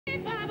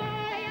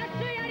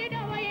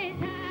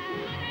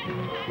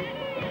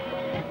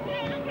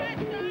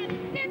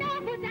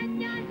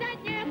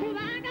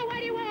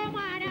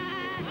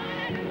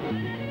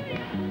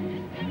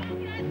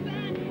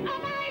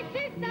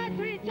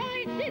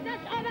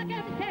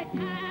overcame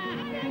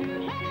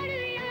Satan.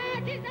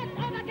 Hallelujah, Jesus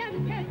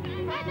overcame Satan.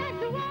 And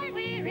that's why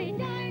we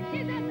rejoice.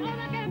 Jesus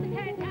overcame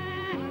Satan.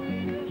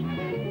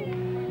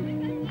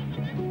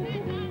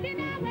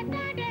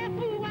 Sinawetande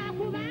kuwa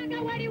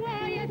kubanga waliwo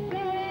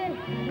Yesu.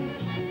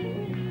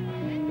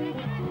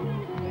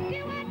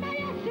 Niwanda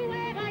Yesu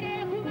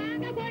wegale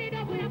kubanga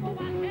gwolina obulamu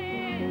bwange.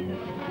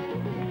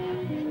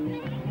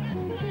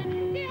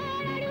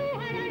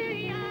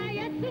 Hallelujah,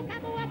 Yesu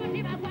kamuwa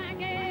mutima gwange.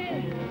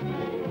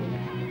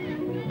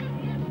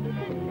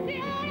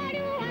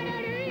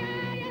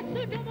 Hallelujah,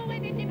 Yesu tumuwa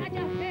emitima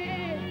gyaffe.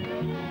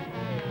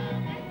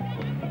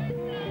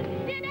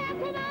 Nina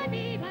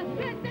kubami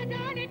baffe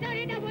Setaani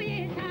talina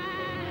buyinza.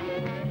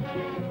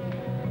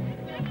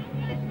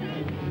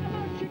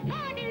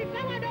 Setaani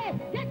kawano,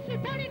 Yesu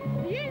talina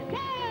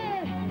buyinza.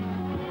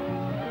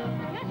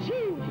 Yesu,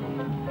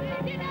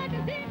 nina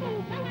mizimu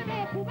kawano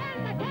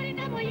kubanga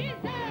talina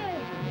buyinza.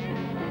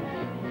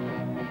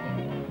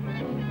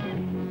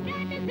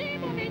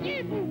 N'emizimu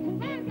minyivu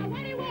kubanga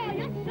waliwo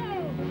Yesu.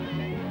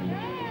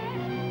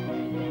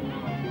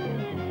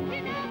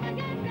 Nina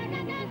amaganda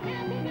nagasa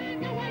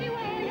kubanga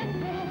waliwo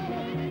Yesu.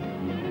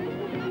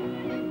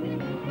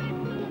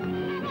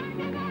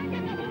 Abaana bange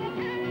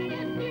babuuka,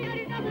 Yesu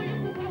yalina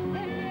bulamu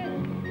bwaffe.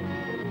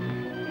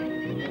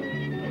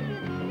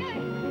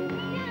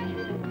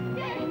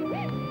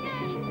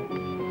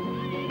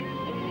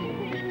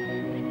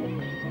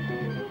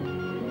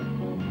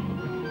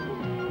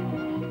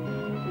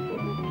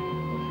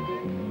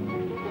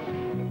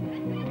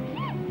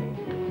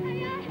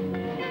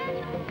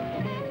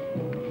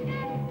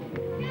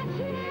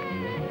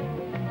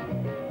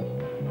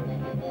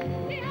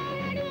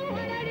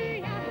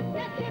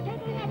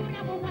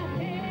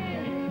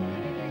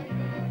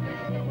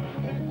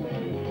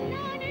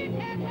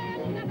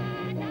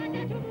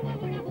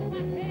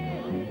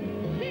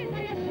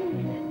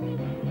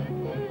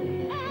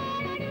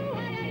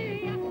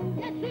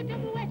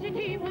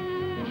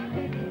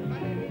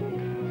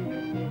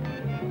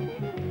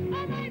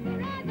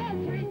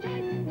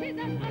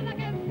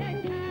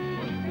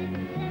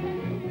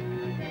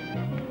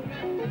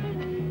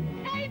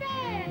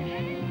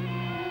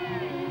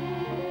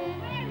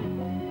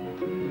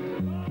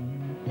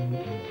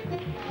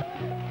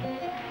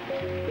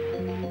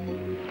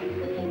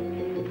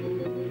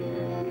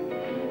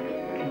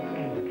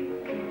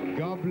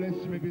 God bless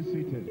you. May be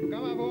seated.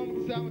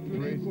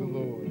 Praise the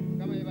Lord.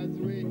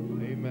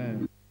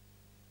 Amen.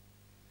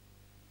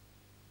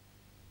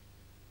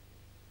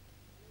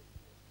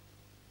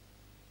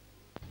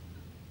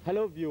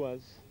 Hello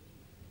viewers,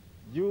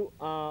 you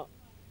are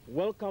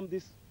welcome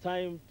this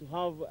time to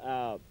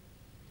have,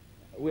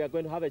 we are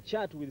going to have a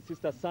chat with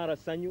Sister Sarah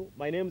Sanyu.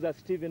 My name is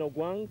Stephen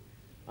Ogwang,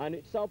 and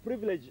it's our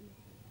privilege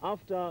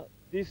after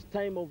this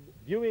time of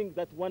viewing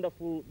that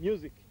wonderful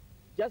music,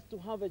 just to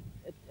have a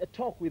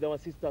talk with our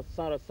Sister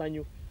Sarah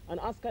Sanyu and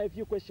ask her a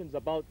few questions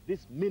about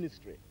this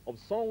ministry of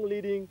song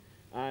leading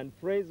and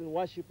praise and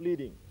worship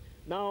leading.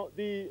 Now,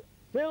 the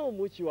film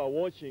which you are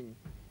watching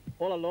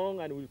all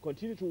along and will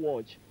continue to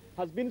watch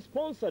has been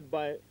sponsored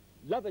by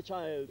Love a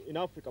Child in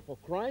Africa for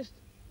Christ,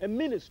 a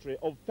ministry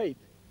of faith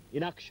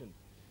in action.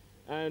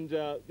 And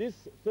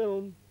this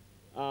film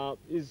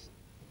has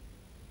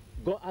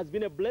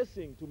been a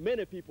blessing to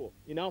many people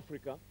in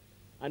Africa,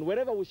 and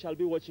wherever we shall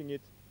be watching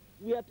it,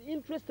 we are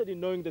interested in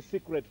knowing the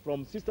secret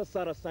from Sister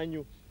Sarah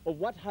Sanyu of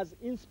what has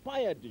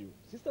inspired you.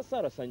 Sister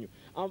Sarah Sanyu,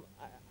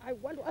 I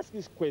want to ask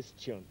this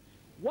question.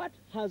 What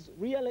has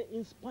really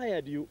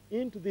inspired you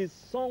into this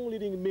song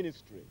leading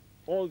ministry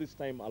all this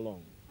time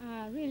along?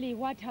 Really,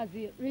 what has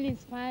really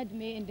inspired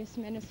me in this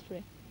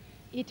ministry?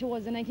 It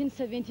was in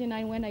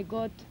 1979 when I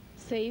got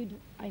saved.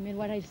 I mean,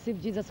 when I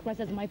received Jesus Christ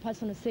as my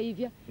personal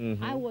Savior.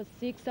 I was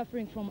sick,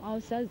 suffering from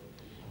ulcers.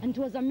 And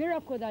it was a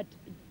miracle that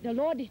the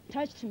Lord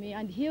touched me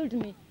and healed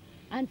me.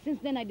 And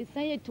since then, I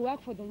decided to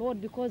work for the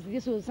Lord, because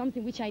this was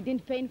something which I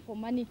didn't pay for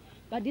money,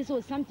 but this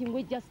was something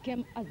which just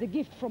came as a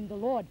gift from the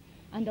Lord.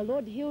 And the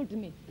Lord healed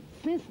me.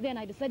 Since then,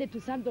 I decided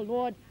to serve the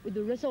Lord with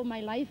the rest of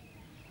my life.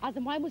 As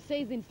the Bible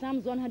says in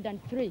Psalms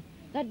 103,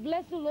 that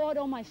bless the Lord,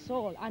 O my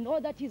soul, and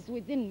all that is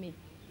within me.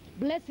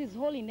 Bless his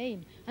holy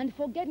name, and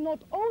forget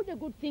not all the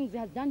good things he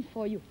has done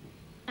for you.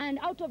 And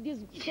out of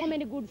these so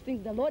many good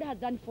things the Lord has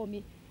done for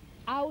me,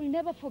 I will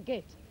never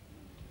forget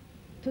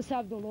to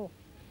serve the Lord.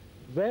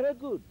 Very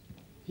good.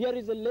 Here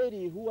is a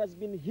lady who has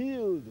been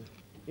healed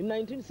in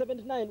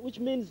 1979, which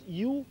means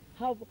you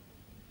have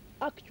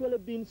actually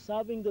been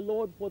serving the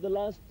Lord for the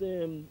last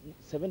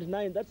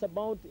 79, that's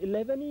about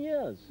 11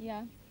 years.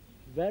 Yeah.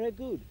 Very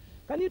good.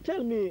 Can you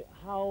tell me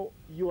how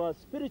your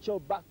spiritual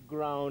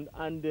background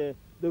and the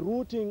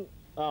rooting,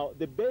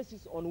 the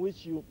basis on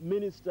which you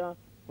minister,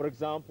 for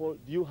example,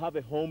 do you have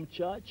a home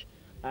church?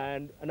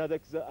 And another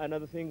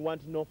thing,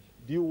 want to know,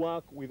 do you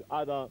work with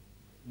other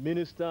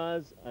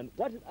ministers, and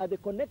what are the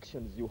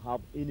connections you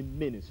have in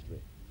ministry?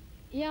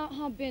 Yeah, I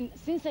have been,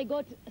 since I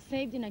got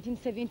saved in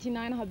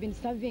 1979, I have been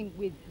serving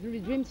with the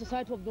Redeemed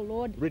Society of the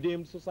Lord.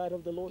 Redeemed Society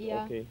of the Lord?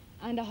 Yeah. Okay.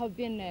 and I have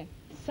been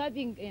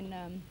serving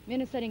in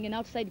ministering in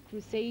outside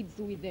crusades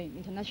with the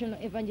international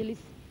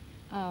evangelists,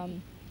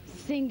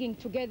 singing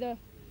together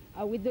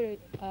with the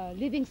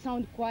Living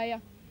Sound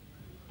Choir.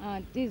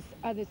 These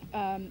others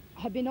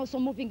have been also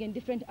moving in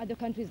different other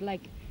countries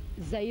like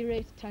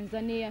Zaire,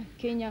 Tanzania,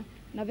 Kenya,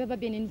 and I've ever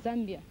been in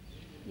Zambia.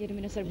 You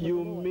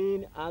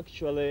mean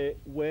actually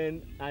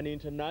when an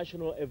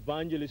international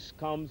evangelist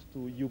comes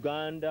to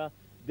Uganda,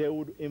 they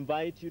would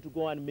invite you to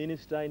go and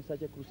minister in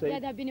such a crusade? Yeah,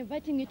 they've been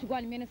inviting me to go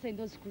and minister in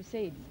those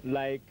crusades.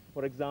 Like,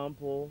 for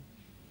example?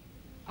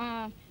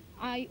 I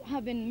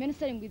have been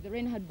ministering with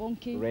Reinhard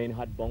Bonnke.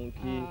 Reinhard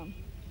Bonnke.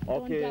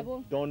 Okay,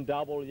 Don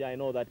Double, yeah, I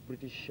know that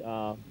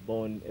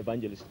British-born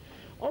evangelist.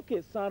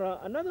 Okay, Sarah,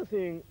 another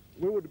thing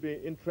we would be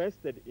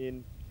interested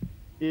in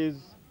is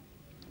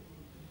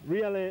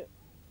really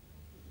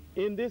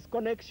in these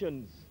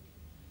connections.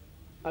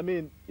 I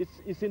mean,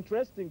 it's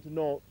interesting to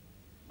know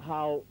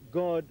how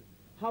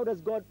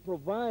does God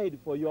provide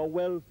for your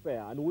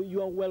welfare and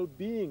your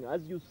well-being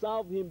as you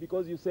serve him,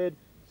 because you said,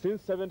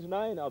 since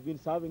 79 I've been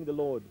serving the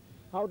Lord.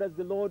 How does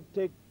the Lord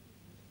take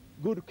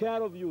good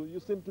care of you? You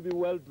seem to be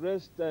well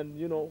dressed, and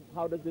you know,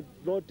 how does the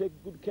Lord take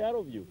good care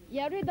of you?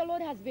 Yeah, really, the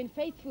Lord has been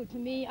faithful to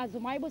me, as the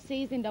Bible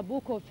says in the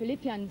book of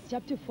Philippians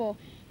chapter 4,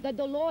 that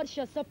the Lord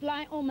shall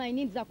supply all my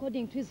needs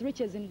according to his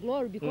riches in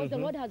glory, because the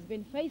Lord has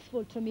been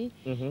faithful to me,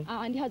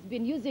 and he has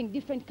been using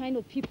different kind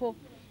of people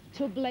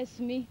to bless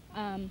me,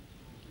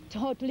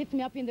 to lift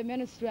me up in the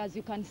ministry. As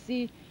you can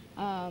see,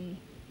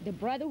 the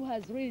brother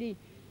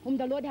whom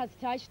the Lord has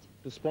touched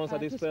to sponsor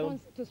this film.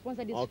 To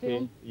sponsor this okay,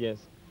 film. Yes.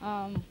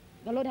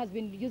 The Lord has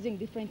been using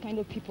different kind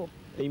of people.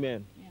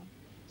 Amen. Yeah.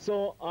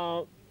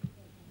 So,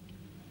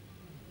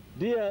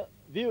 dear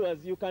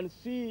viewers, you can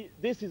see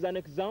this is an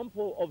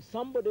example of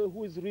somebody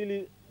who is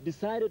really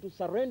decided to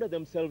surrender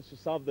themselves to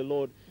serve the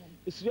Lord. Yeah.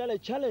 It's really a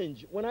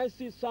challenge. When I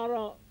see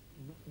Sarah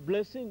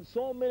blessing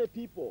so many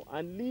people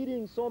and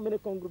leading so many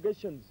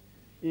congregations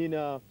in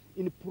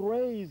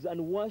praise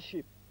and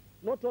worship,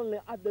 not only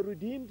at the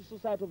Redeemed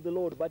Society of the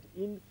Lord, but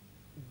in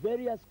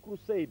various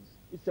crusades,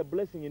 it's a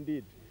blessing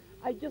indeed.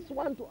 I just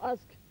want to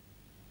ask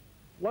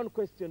one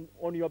question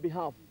on your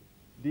behalf,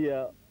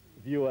 dear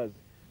viewers,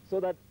 so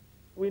that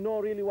we know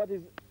really what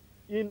is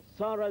in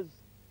Sarah's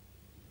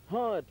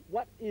heart.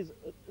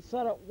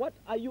 Sarah, what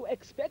are you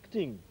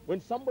expecting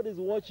when somebody is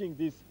watching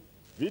this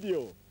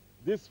video,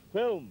 this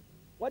film?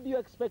 What do you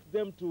expect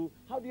them to,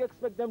 how do you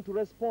expect them to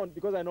respond?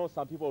 Because I know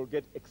some people will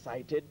get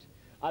excited,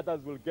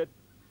 others will get,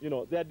 you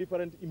know, there are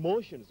different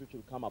emotions which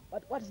will come up.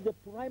 But what is the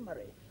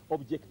primary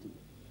objective?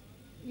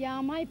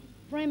 Yeah, my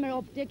primary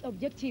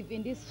objective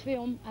in this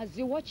film, as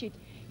you watch it,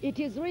 it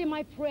is really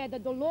my prayer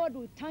that the Lord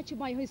will touch you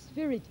by his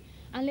Spirit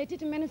and let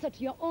it minister to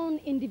your own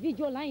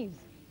individual lives,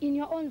 in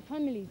your own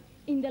families,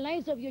 in the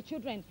lives of your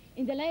children,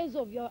 in the lives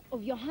of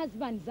your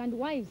husbands and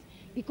wives,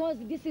 because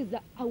this is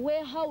a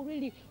way how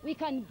really we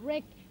can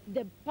break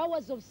the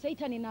powers of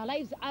Satan in our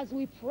lives as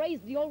we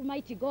praise the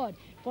Almighty God.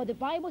 For the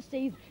Bible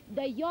says,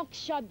 the yoke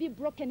shall be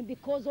broken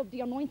because of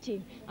the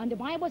anointing. And the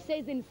Bible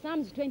says in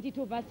Psalms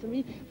 22 verse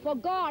 3, for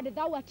God,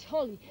 thou art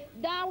holy,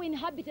 thou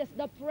inhabitest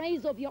the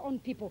praise of your own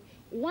people.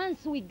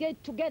 Once we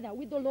get together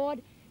with the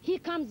Lord, he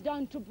comes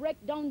down to break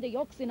down the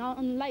yokes in our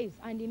own lives,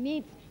 and he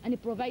meets and he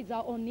provides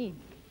our own needs.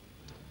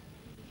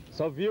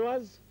 So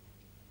viewers,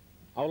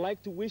 I would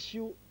like to wish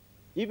you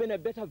even a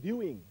better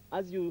viewing,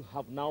 as you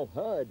have now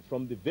heard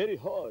from the very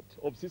heart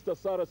of Sister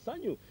SARAH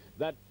SANYU,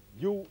 that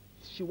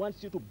she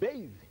wants you to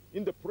bathe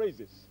in the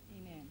praises.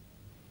 Amen.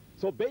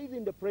 So bathe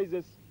in the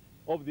praises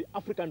of the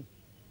African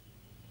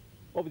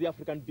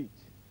beat.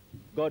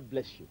 God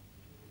bless you.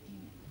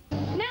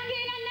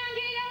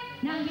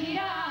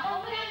 Nangira,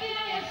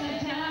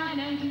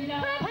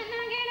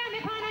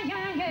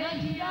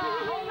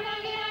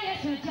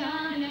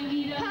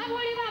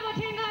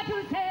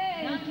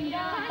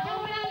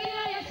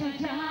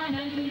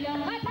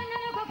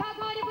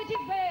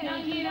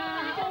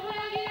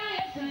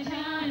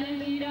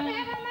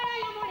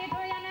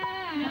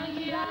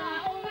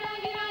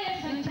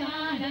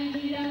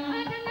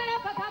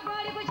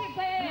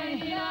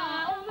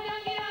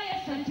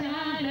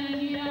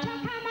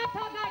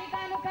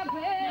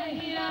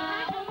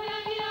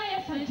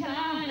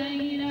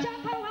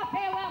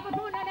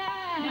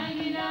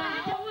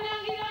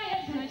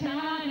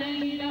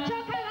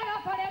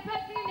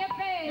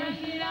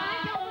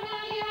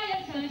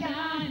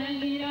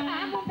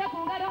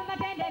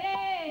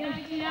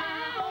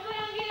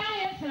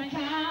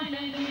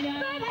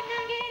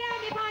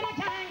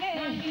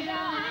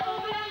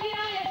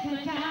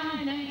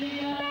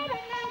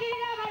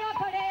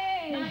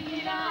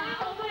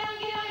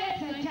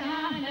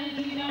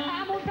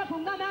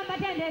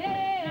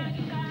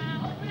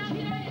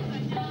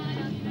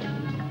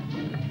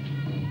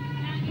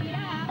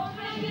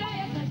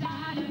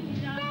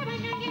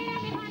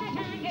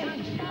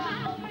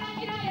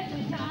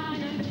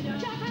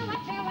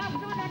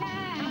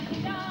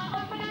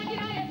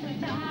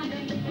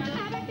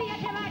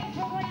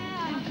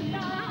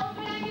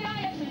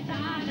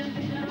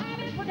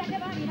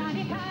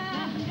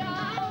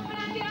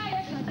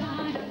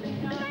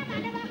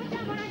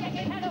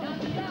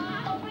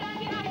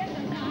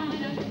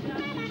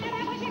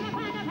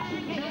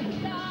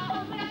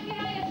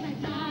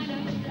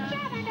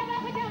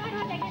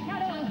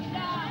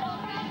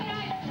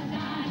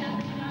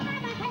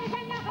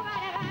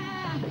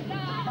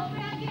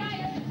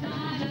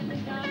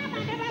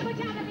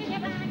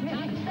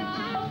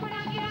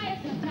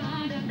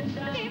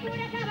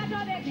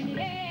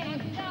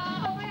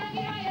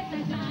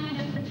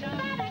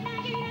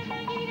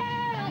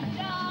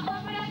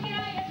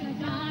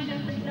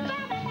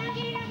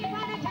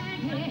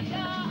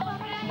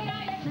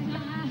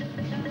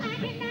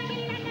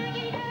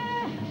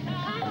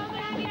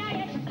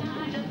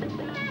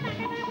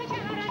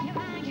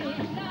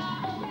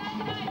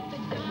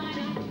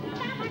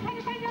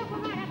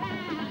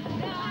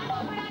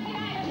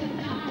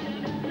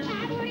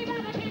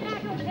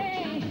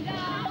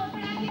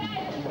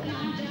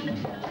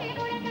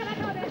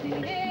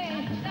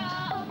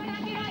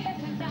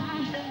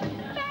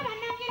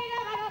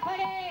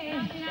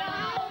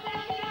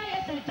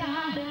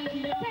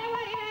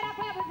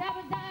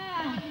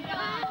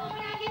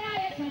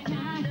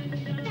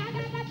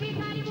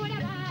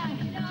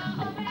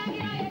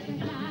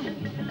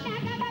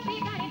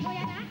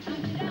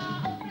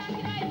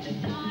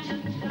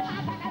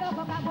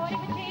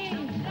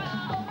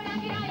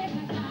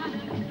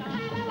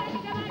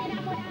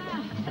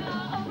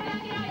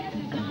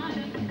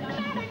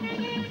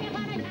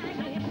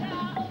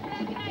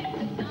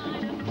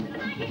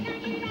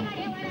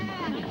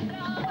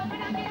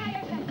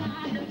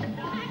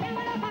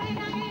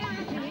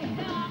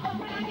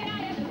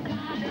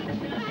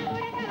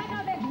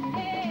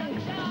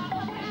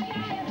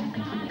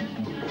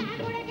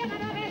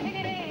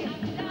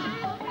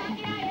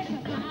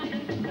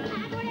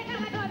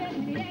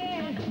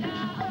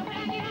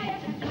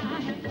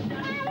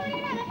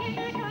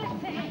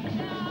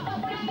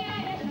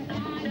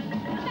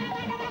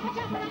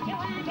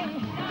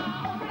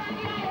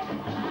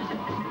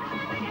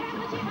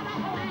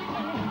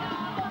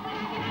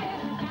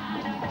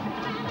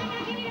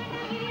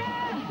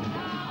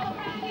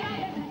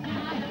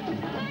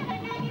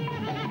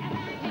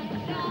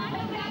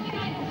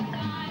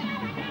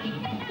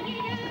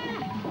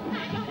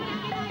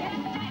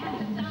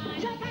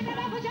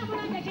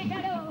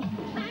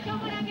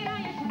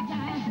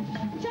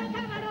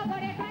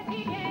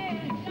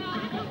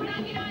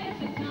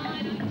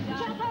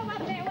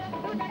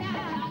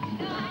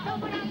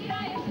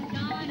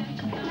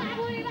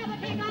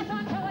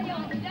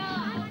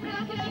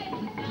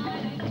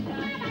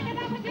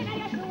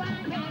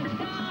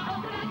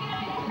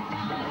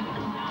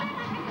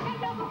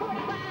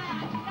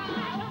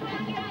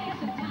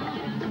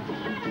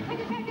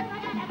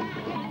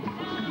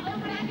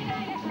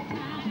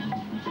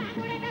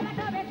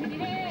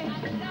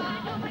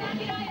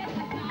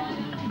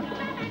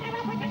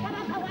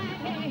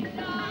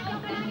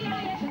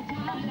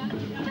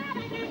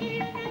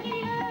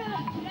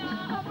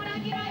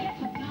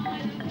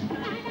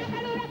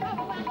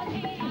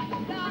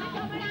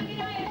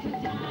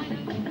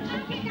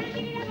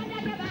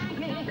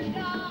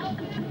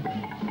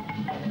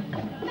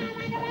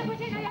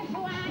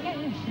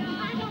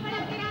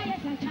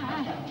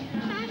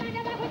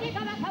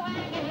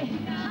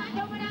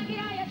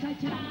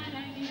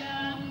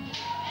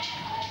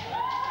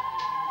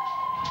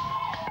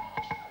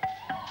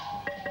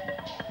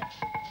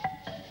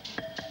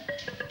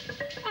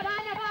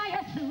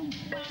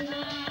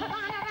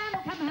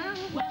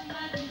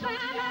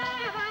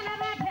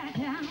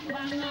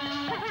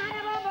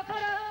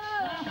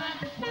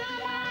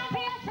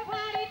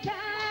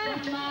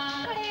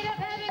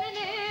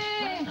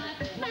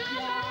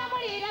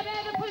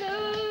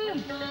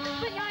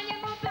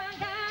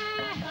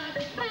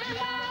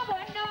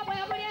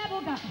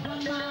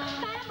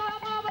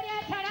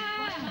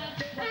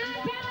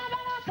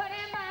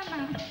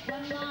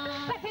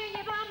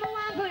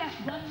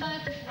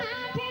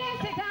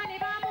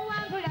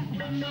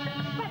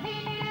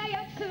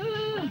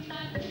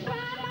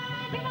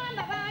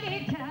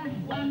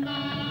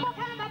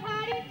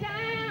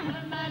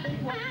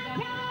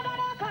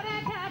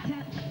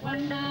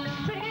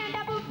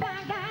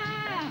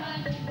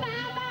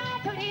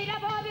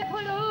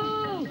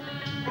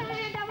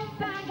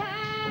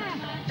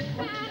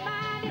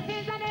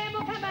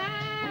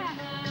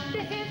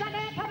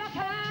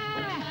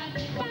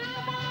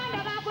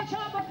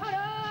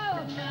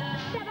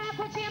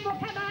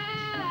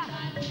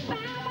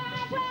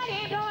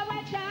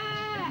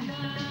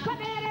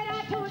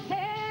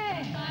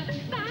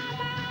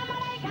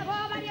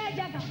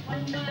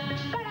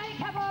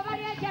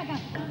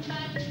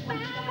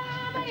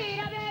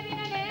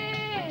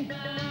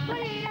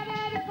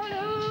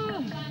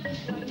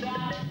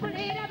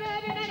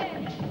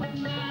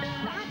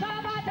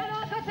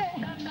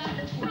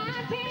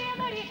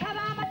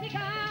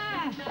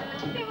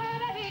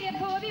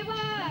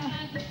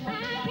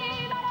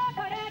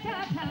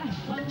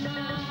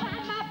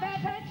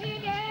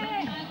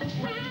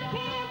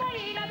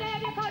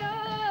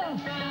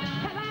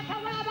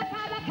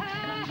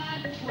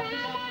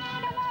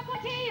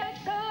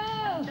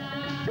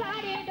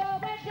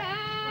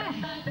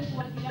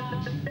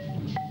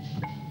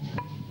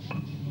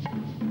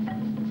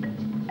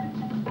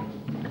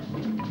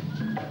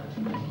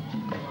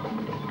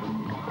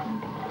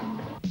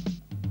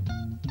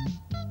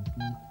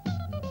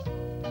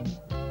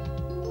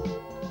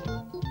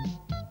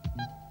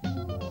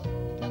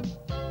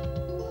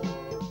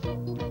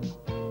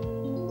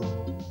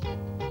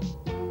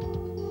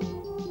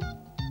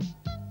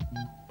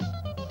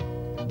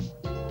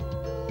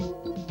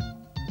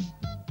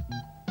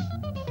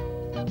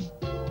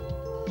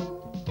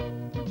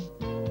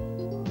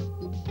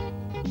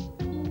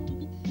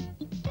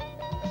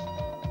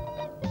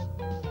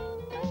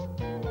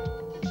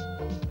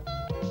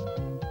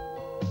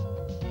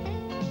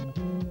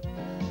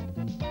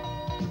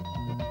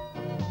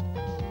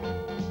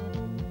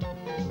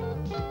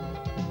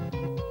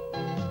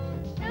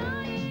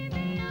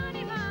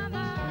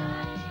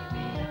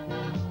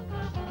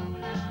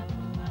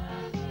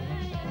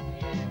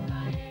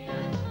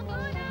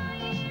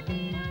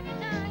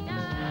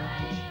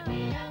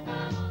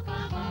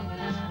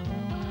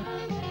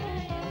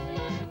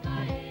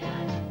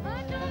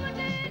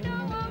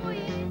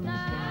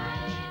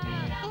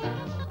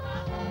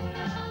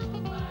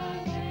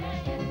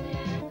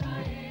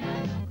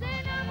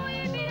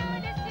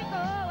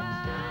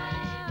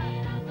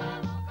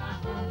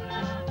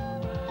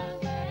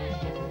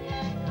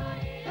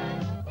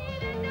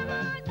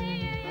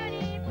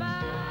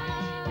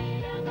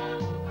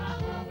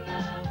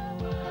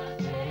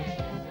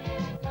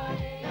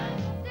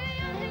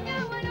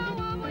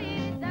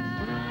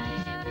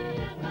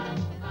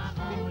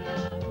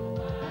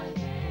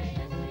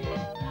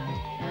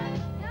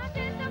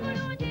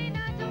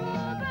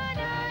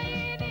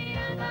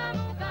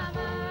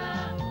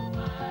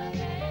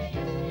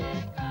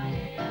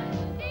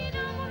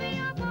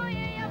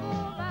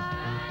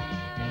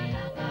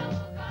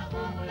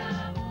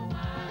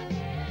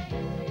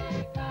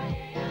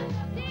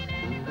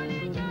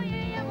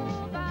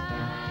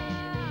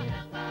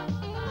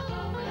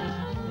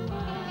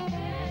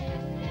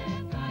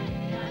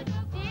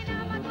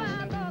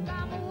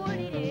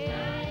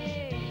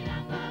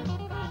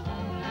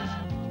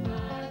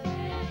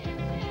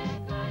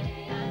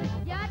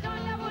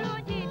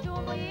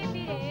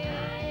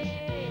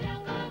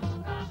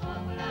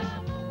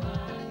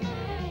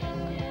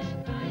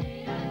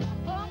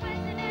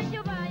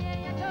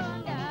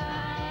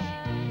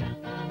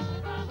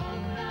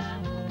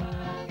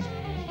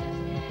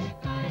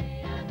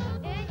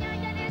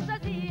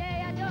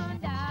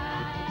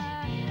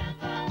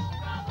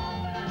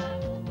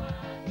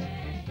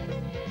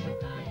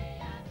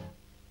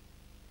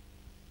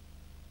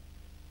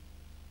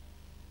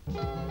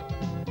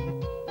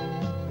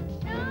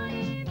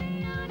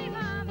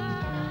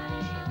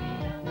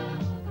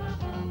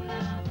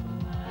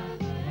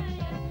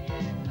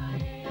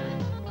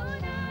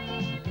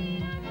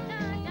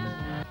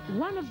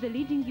 One of the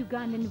leading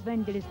Ugandan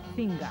evangelist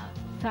singer,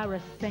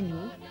 SARAH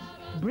SANYU,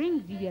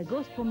 brings you a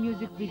gospel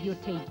music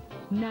videotape,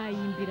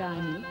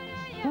 Nayimbirani,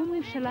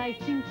 Whom Shall I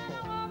Sing For?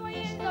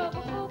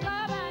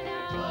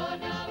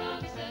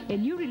 A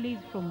new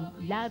release from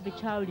Love a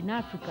Child in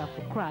Africa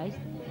for Christ,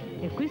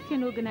 a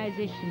Christian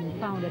organization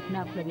found at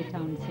Nakulabye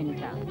Town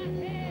Center.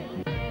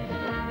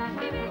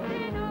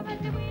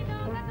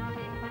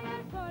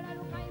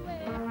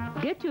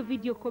 Get your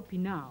video copy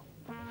now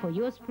for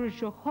your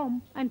spiritual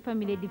home and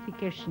family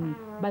edification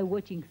by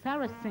watching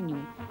SARAH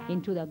SANYU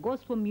into the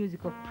gospel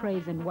music of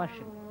praise and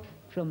worship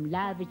from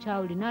Love a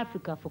Child in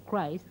Africa for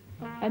Christ,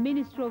 a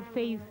ministry of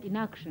faith in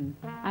action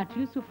at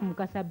Yusuf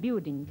Mukasa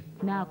Building,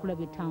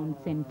 Nakulabye Town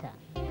Center.